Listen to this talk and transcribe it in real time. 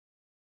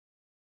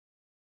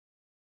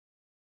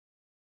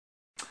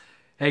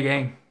Hey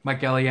gang,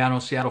 Mike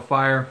Gagliano, Seattle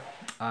Fire.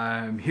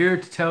 I'm here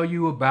to tell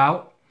you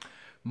about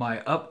my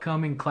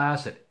upcoming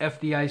class at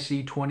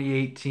FDIC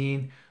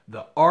 2018,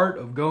 The Art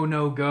of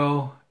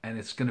Go-No-Go, and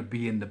it's going to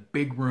be in the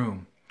big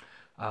room.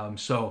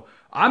 So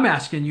I'm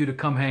asking you to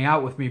come hang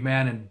out with me,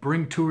 man, and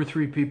bring 2 or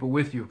 3 people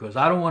with you, because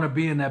I don't want to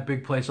be in that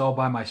big place all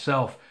by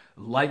myself,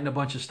 lighting a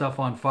bunch of stuff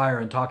on fire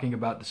and talking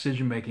about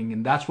decision making,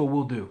 and that's what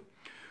we'll do.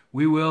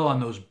 We will, on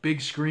those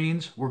big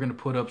screens, we're going to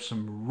put up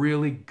some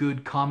really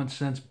good common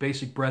sense,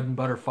 basic bread and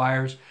butter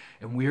fires,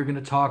 and we are going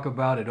to talk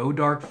about at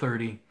dark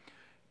 30,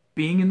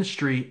 being in the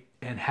street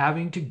and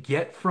having to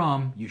get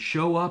from, you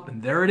show up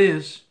and there it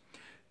is,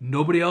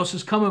 nobody else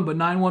is coming but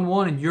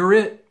 911 and you're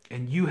it,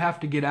 and you have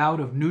to get out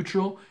of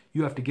neutral,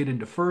 you have to get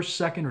into first,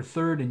 second, or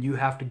third, and you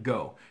have to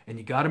go. And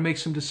you got to make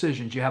some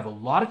decisions. You have a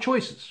lot of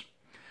choices.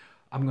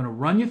 I'm going to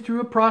run you through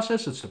a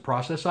process. It's the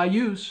process I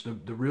use,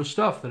 the real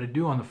stuff that I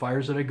do on the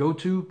fires that I go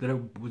to, that I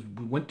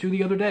went to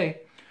the other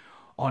day,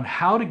 on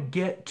how to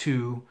get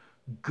to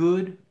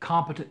good,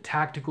 competent,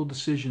 tactical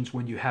decisions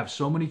when you have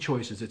so many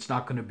choices. It's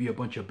not going to be a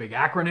bunch of big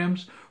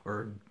acronyms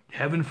or,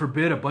 heaven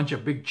forbid, a bunch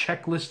of big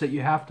checklists that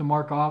you have to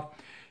mark off.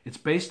 It's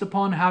based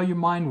upon how your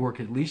mind works,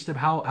 at least of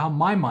how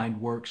my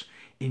mind works,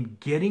 in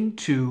getting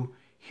to,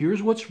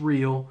 here's what's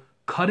real,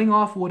 cutting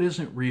off what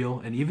isn't real,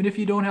 and even if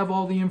you don't have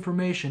all the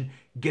information,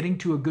 getting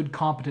to a good,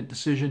 competent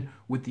decision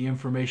with the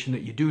information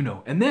that you do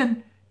know, and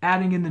then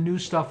adding in the new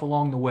stuff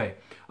along the way.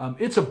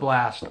 It's a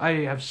blast. I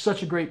have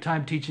such a great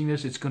time teaching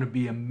this. It's going to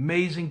be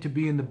amazing to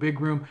be in the big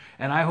room,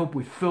 and I hope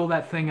we fill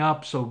that thing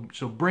up. So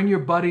bring your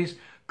buddies,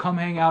 come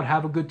hang out,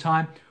 have a good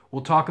time.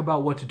 We'll talk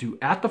about what to do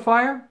at the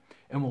fire,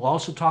 and we'll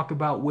also talk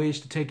about ways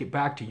to take it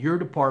back to your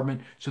department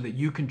so that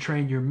you can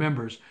train your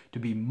members to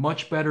be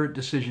much better at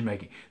decision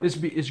making. This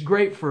is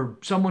great for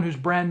someone who's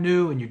brand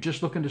new and you're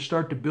just looking to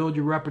start to build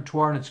your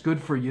repertoire, and it's good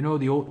for, you know,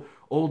 the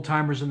old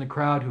timers in the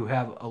crowd who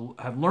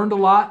have learned a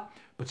lot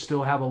but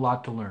still have a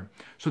lot to learn.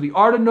 So the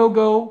Art of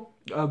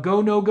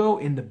Go-No-Go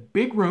in the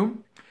big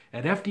room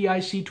at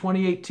FDIC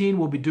 2018.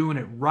 We'll be doing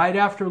it right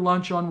after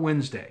lunch on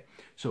Wednesday.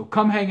 So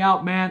come hang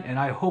out, man, and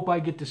I hope I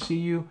get to see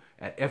you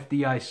at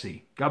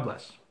FDIC. God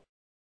bless.